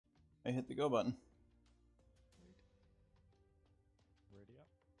I hit the go button. Ready up.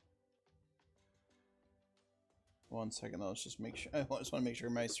 1 second, though. Let's just make sure. I just want to make sure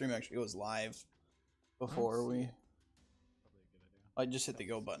my stream actually goes live before we. Probably a good idea. I just hit the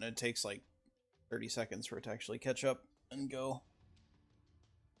go button. It takes like 30 seconds for it to actually catch up and go.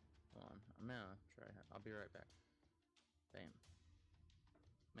 Hold on, I'm gonna try. I'll be right back. Bam.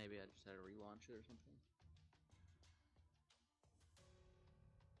 Maybe I just had to relaunch it or something.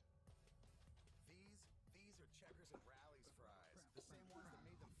 These are Checkers and Rally's fries, the same ones that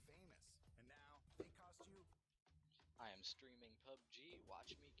made them famous, and now they cost you. I am streaming PUBG.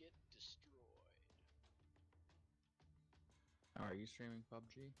 Watch me get destroyed. Oh, are you streaming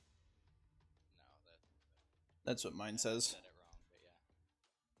PUBG? No, That's what mine says. I said it wrong, but yeah.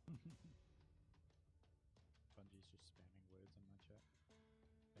 Bungie's just spamming words in my chat.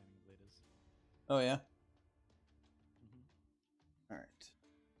 Spamming letters. Oh yeah. Mm-hmm. All right.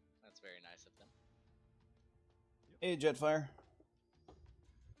 That's very nice of them. Hey, Jetfire.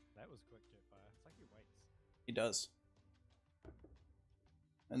 That was quick, Jetfire. It's like he waits. He does.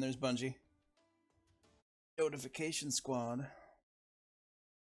 And there's Bungie. Notification Squad.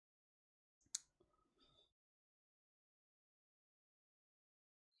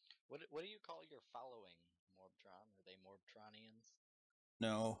 What do you call your following, Morbtron? Are they Morbtronians?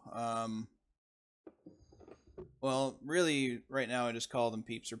 No. Well, really, right now I just call them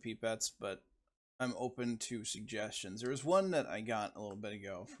peeps or peepettes, but I'm open to suggestions. There was one that I got a little bit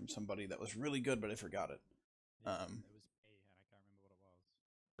ago from somebody that was really good, but I forgot it. Yeah, it was me, and I can't remember what it was.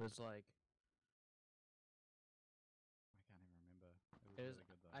 It was like I can't even remember. It was it was. really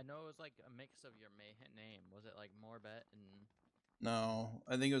good though. I know it was like a mix of your name. Was it like Morbet and? No,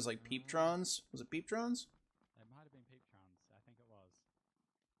 I think it was like Peeptrons. Was it Peeptrons? It might have been Peeptrons. I think it was.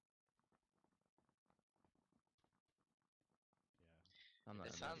 Yeah. I'm not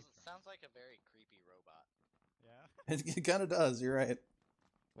It remembering. sounds like a very creepy robot. Yeah. It kind of does. You're right.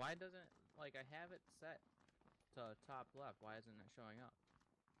 Why doesn't like I have it set to top left? Why isn't it showing up?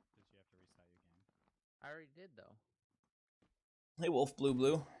 Did you have to restart your game? I already did though. Hey, Wolf Blue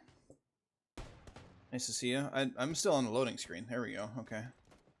Blue. Nice to see you. I'm still on the loading screen. There we go. Okay. Yeah,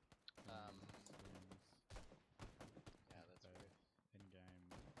 that's So in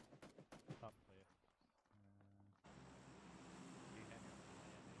game top player. You have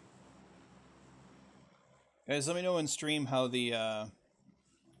your Guys, let me know in stream how the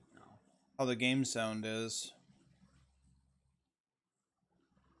game sound is.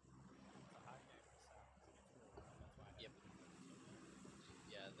 Yep.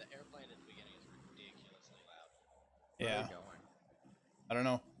 Yeah, the airplane at the beginning is ridiculously loud. Where are Yeah. they going? I don't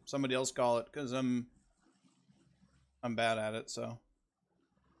know. Somebody else call it, because I'm bad at it, so.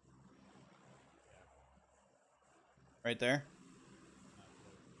 Right there.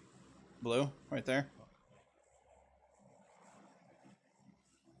 Blue, right there.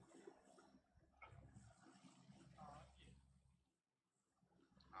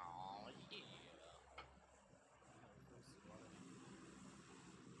 Oh yeah.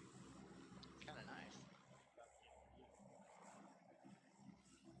 Kind of nice.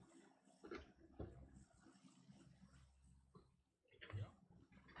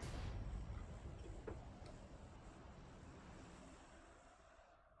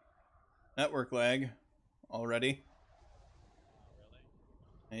 Network lag already.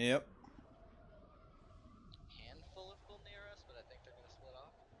 Yep. Handful of people near us, but I think they're gonna split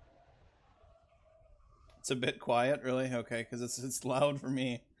off. It's a bit quiet, really. Okay, because it's loud for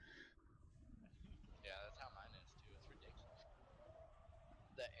me. Yeah, that's how mine is too. It's ridiculous.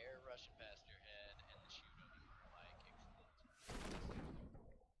 The air rushing past your head and the shooting are like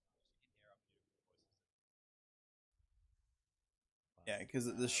Yeah, because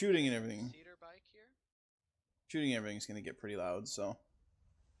the shooting and everything. Cedar bike here. Shooting and everything's gonna get pretty loud. So.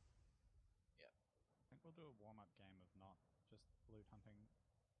 Yep. I think we'll do a warm-up game of not just loot hunting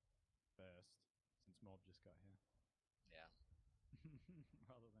first, since Mob just got here. Yeah.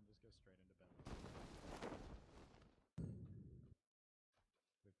 Rather than just go straight into battle.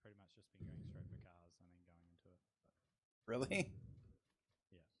 We've pretty much just been going straight for cars and then going into it. But Really?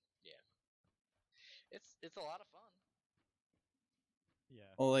 yeah. Yeah. It's a lot of fun. Yeah.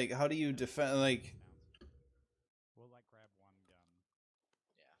 Well, like, how do you defend? Like, we'll like grab one gun.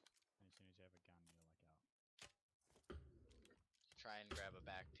 Yeah. And as soon as you have a gun, you're like out. Try and grab a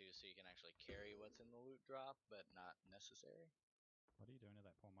back too, so you can actually carry what's in the loot drop, but not necessary. What are you doing to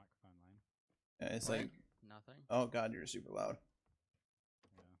that poor microphone, Lane? it's What? like, Nothing. oh god, you're super loud.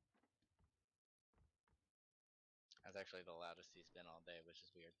 Yeah. That's actually the loudest he's been all day, which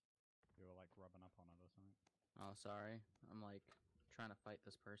is weird. You were like rubbing up on it or something. Oh, sorry. I'm like trying to fight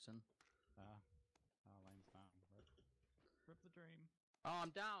this person. Lane's down. Rip the dream. Oh,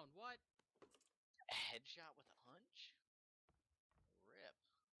 I'm down. What? Headshot with a hunch? Rip.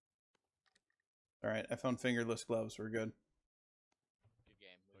 Alright, I found fingerless gloves. We're good. Good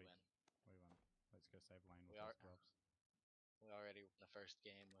game. We Sweet. win. We win. Let's go save lane with We are- those gloves. We already won the first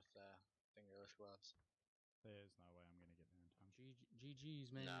game with fingerless gloves. There's no way I'm gonna get there in time.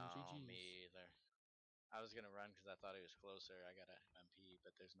 GG's, man. No, GG's. me either. I was gonna run because I thought he was closer. I got an MP,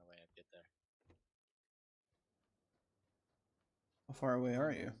 but there's no way I'd get there. How far away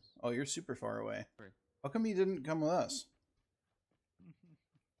are you? Almost. Oh, you're super far away. Where? How come you didn't come with us?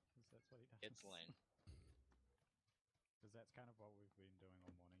 Because that's what he does. It's lane. Because that's kind of what we've been doing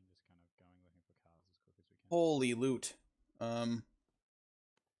all morning, just kind of going looking for cars as quick as we can. Holy loot.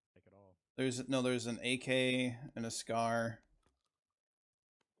 Take it all. There's an AK and a SCAR.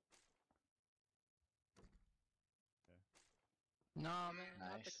 No, man.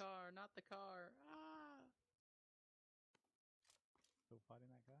 Not the Nice. car. Not the car. Ah. Still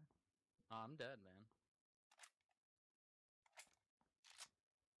fighting that guy? Oh, I'm dead, man.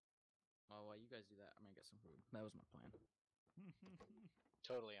 Oh, while you guys do that, I'm gonna get some food. That was my plan.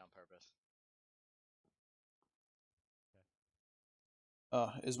 Totally on purpose.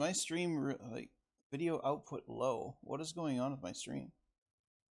 Is my stream like video output low? What is going on with my stream?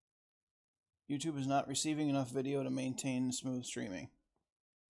 YouTube is not receiving enough video to maintain smooth streaming.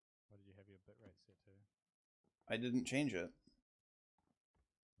 What did you have your bitrate set to? I didn't change it.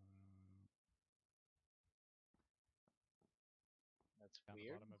 That's Down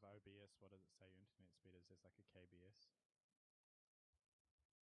weird. the bottom of OBS, what does it say your internet speed is? There's like a KBS.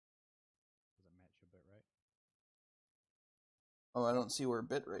 Does it match your bitrate? Oh, I don't see where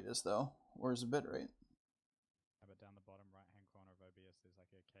bitrate is though. Where's the bitrate? How about down the bottom right hand corner of OBS, there's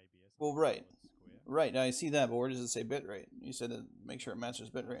like a KBS. Well, like a right. solid square. Right, I see that, but where does it say bitrate? You said to make sure it matches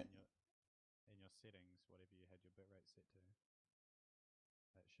bitrate. In your settings, whatever you had your bitrate set to,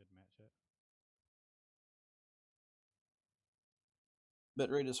 that should match it.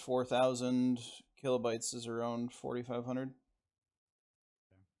 Bitrate is 4,000. Kilobytes is around 4,500. Okay.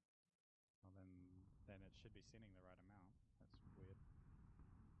 Well, then it should be sending the right amount. That's weird.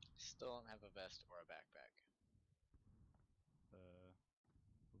 Still don't have a vest or a backpack. The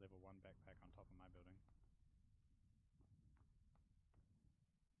level 1 backpack on top of my building.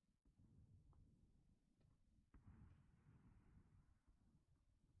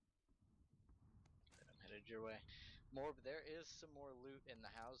 I'm headed your way. More, but there is some more loot in the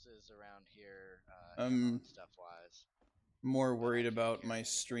houses around here, Um, ammo and stuff wise. More But I worried can't about hear my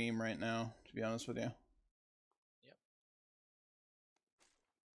anything. stream right now, to be honest with you. Yep.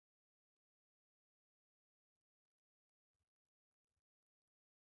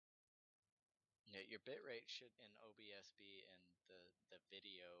 Yeah, your bitrate should in OBS be in the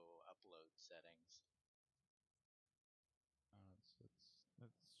video upload settings.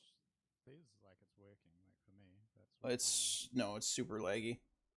 It feels like it's working. Like for me, that's. It's super laggy.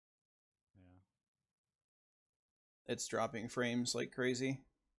 Yeah. It's dropping frames like crazy.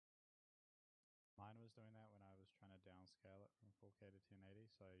 Mine was doing that when I was trying to downscale it from 4K to 1080,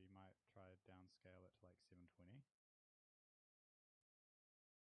 so you might try downscale it to like 720.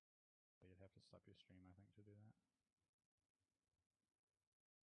 But you'd have to stop your stream, I think, to do that.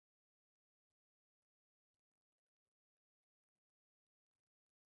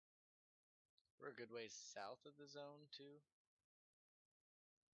 We're a good ways south of the zone too.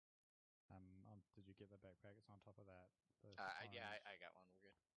 Did you get the backpack? It's on top of that. Yeah, I got one. We're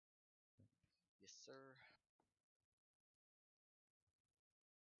good. Yes, sir.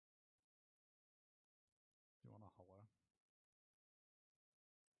 Do you want a hollow?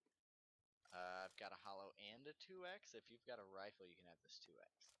 I've got a hollow and a 2x. If you've got a rifle, you can have this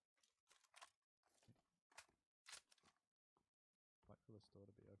 2x. Like for the store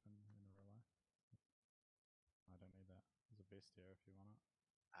to be open in real life. I don't need that. There's a vest here if you want it.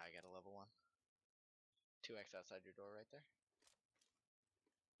 I got a level 1. 2x outside your door right there.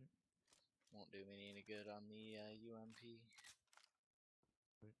 Won't do me any good on the UMP.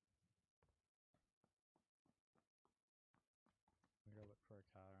 Sweet. I'm gonna go look for a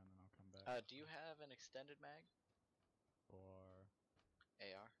car and then I'll come back. Do you have an extended mag? Or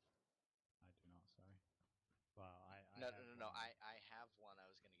AR? I do not, sorry. Well, I No, have no, no, no. one. I have one. I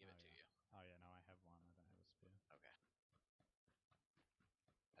was gonna give it to you. Oh yeah, no, I have one. I don't have a spare. Okay.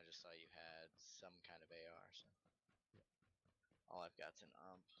 I just saw you had some kind of AR, so. Yep. All I've got's an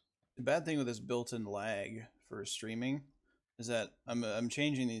ump. The bad thing with this built-in lag for streaming is that I'm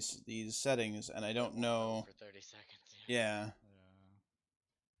changing these settings and I don't know. For 30 seconds. Yeah. Yeah.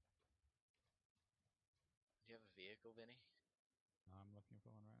 Do you have a vehicle, Vinny?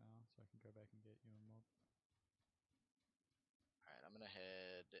 you and Mob. Alright, I'm gonna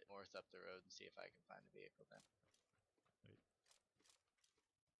head north up the road and see if I can find a vehicle then. Sweet.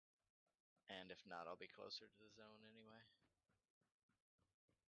 And if not, I'll be closer to the zone anyway.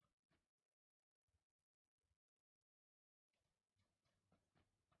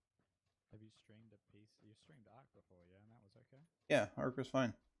 Have you streamed a piece? You streamed Ark before, yeah, and that was okay? Yeah, Ark was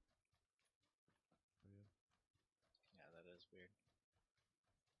fine. Weird. Yeah, that is weird.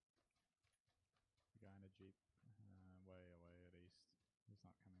 The guy in a Jeep way away at east. He's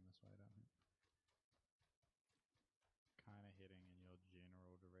not coming this way, I don't think. Kind of heading in your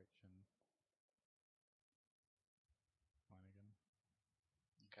general direction. Flanagan.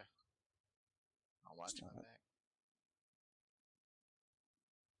 Okay. I'll watch Stop my it. back.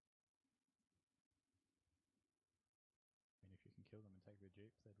 I mean, if you can kill them and take their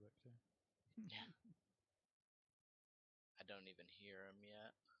Jeeps, that'd work too. Yeah. I don't even hear him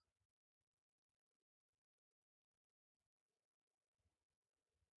yet.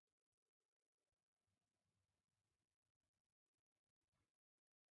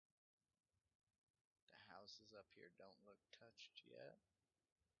 The houses up here don't look touched yet.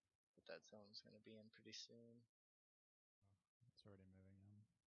 But that zone's gonna be in pretty soon. It's already moving in.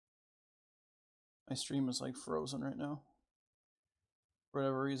 My stream is like frozen right now. For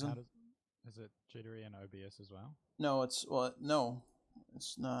whatever reason. Is it jittery in OBS as well? No, no,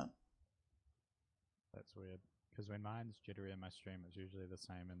 it's not. That's weird. Because when mine's jittery in my stream, it's usually the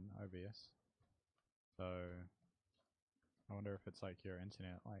same in OBS. So I wonder if it's like your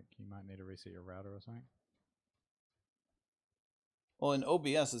internet, like you might need to reset your router or something. Well, in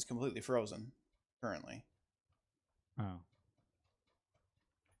OBS, it's completely frozen currently. Oh.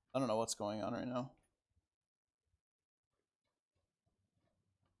 I don't know what's going on right now.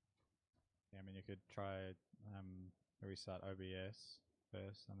 Yeah, I mean, you could try restart OBS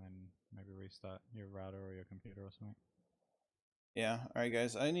first and then maybe restart your router or your computer or something. Yeah, alright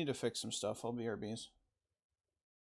guys, I need to fix some stuff. I'll be RBs.